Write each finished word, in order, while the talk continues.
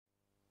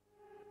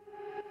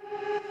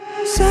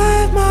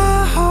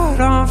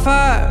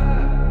fire.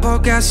 Pour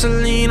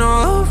gasoline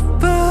all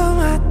over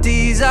my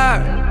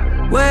desire.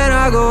 When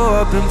I go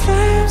up in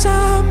flames,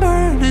 I'm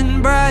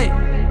burning bright.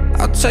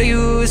 I'll tell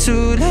you it's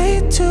too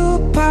late to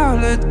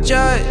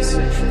apologize.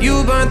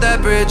 You burnt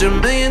that bridge a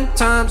million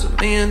times, a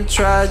million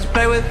tries. You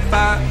play with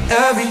fire.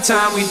 Every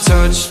time we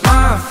touch,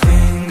 my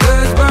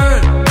fingers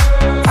burn.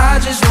 I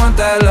just want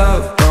that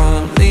love,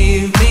 don't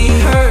leave me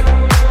hurt.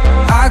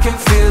 I can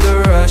feel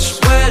the rush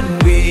when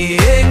we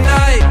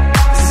ignite.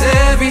 'Cause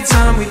every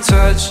time we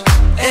touch,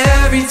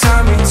 every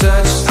time we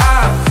touch,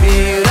 I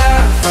feel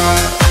that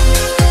fire.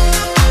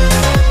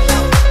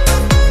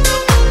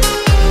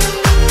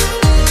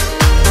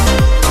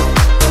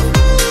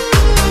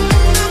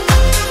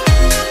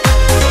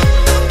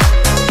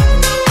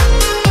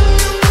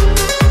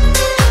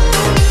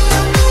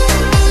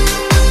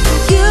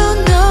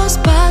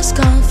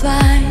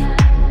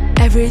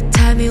 Every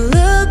time you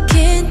look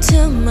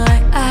into my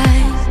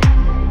eyes,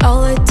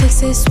 all it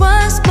takes is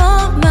one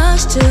small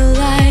match to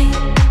light.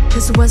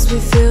 'Cause once we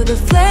feel the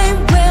flame,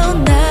 we'll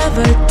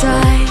never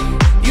die.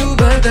 You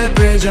burnt that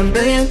bridge a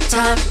million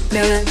times,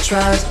 million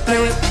tries. Play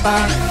with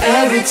fire.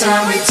 Every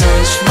time we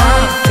touch, my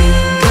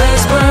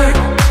fingers burn.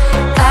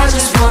 I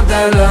just want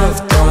that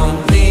love, don't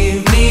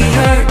leave me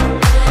hurt.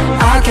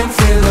 I can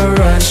feel the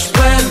rush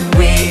when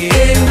we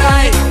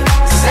ignite.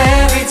 'Cause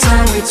every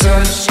time we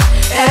touch,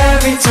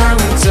 every time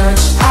we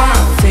touch, I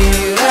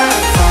feel that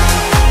fire.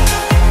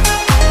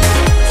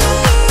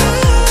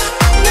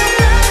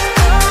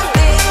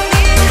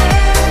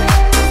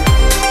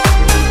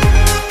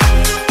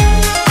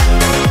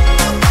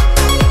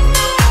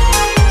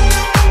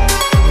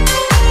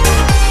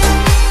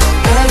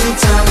 Every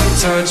time we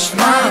touch,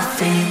 my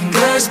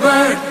fingers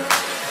burn.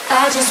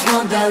 I just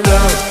want that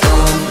love,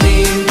 don't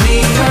leave me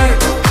hurt.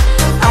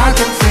 I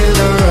can feel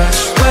the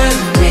rush when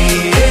we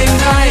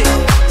ignite.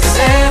 'Cause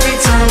every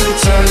time we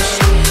touch,